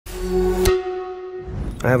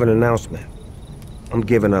I have an announcement. I'm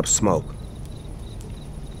giving up smoke.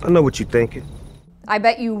 I know what you're thinking. I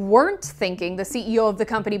bet you weren't thinking the CEO of the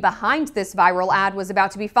company behind this viral ad was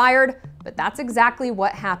about to be fired, but that's exactly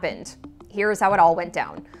what happened. Here's how it all went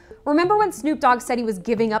down. Remember when Snoop Dogg said he was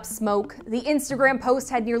giving up smoke? The Instagram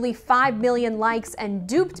post had nearly 5 million likes and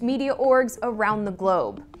duped media orgs around the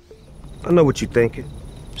globe. I know what you're thinking.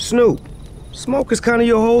 Snoop, smoke is kind of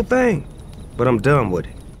your whole thing, but I'm done with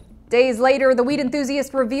it. Days later, the weed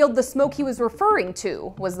enthusiast revealed the smoke he was referring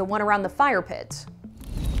to was the one around the fire pit.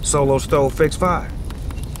 Solo stove fixed fire.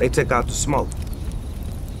 They took out the smoke.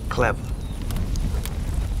 Clever.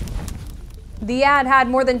 The ad had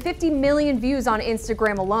more than 50 million views on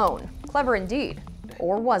Instagram alone. Clever indeed.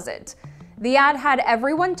 Or was it? The ad had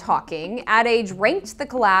everyone talking. Ad Age ranked the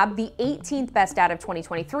collab the 18th best ad of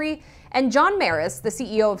 2023, and John Maris, the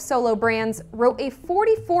CEO of Solo Brands, wrote a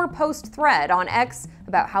 44-post thread on X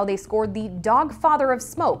about how they scored the Dogfather of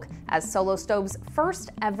Smoke as Solo Stove's first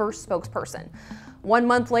ever spokesperson. 1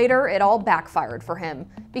 month later, it all backfired for him.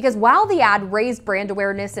 Because while the ad raised brand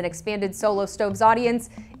awareness and expanded Solo Stove's audience,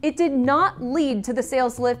 it did not lead to the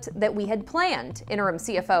sales lift that we had planned, interim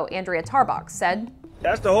CFO Andrea Tarbox said.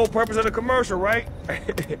 That's the whole purpose of the commercial, right?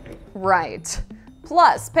 Right.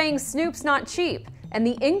 Plus, paying Snoop's not cheap, and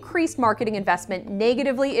the increased marketing investment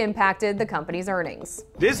negatively impacted the company's earnings.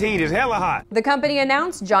 This heat is hella hot. The company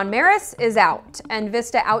announced John Maris is out, and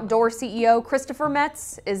Vista Outdoor CEO Christopher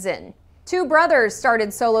Metz is in. Two brothers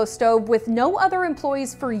started Solo Stove with no other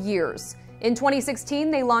employees for years. In 2016,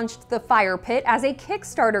 they launched the Fire Pit as a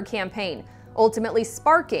Kickstarter campaign, ultimately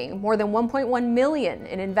sparking more than $1.1 million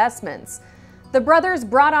in investments. The brothers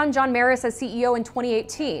brought on John Maris as CEO in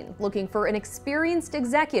 2018, looking for an experienced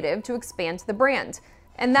executive to expand the brand.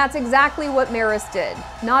 And that's exactly what Maris did,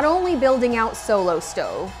 not only building out Solo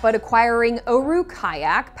Stove, but acquiring Oru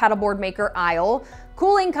Kayak, paddleboard maker Isle,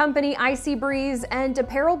 cooling company Icy Breeze, and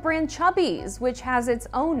apparel brand Chubbies, which has its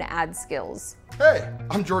own ad skills. Hey,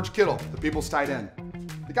 I'm George Kittle, the People's Tight End.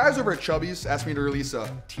 The guys over at Chubbies asked me to release a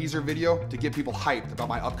teaser video to get people hyped about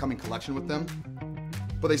my upcoming collection with them.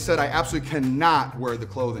 But they said I absolutely cannot wear the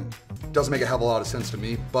clothing. Doesn't make a hell of a lot of sense to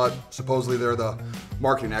me, but supposedly they're the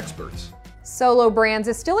marketing experts. Solo Brands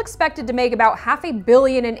is still expected to make about $500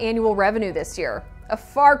 million in annual revenue this year. A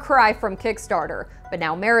far cry from Kickstarter, but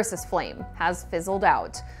now Maris's flame has fizzled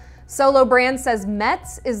out. Solo Brands says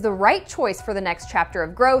Metz is the right choice for the next chapter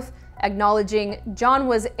of growth, acknowledging John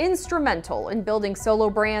was instrumental in building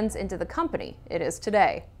Solo Brands into the company it is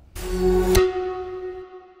today.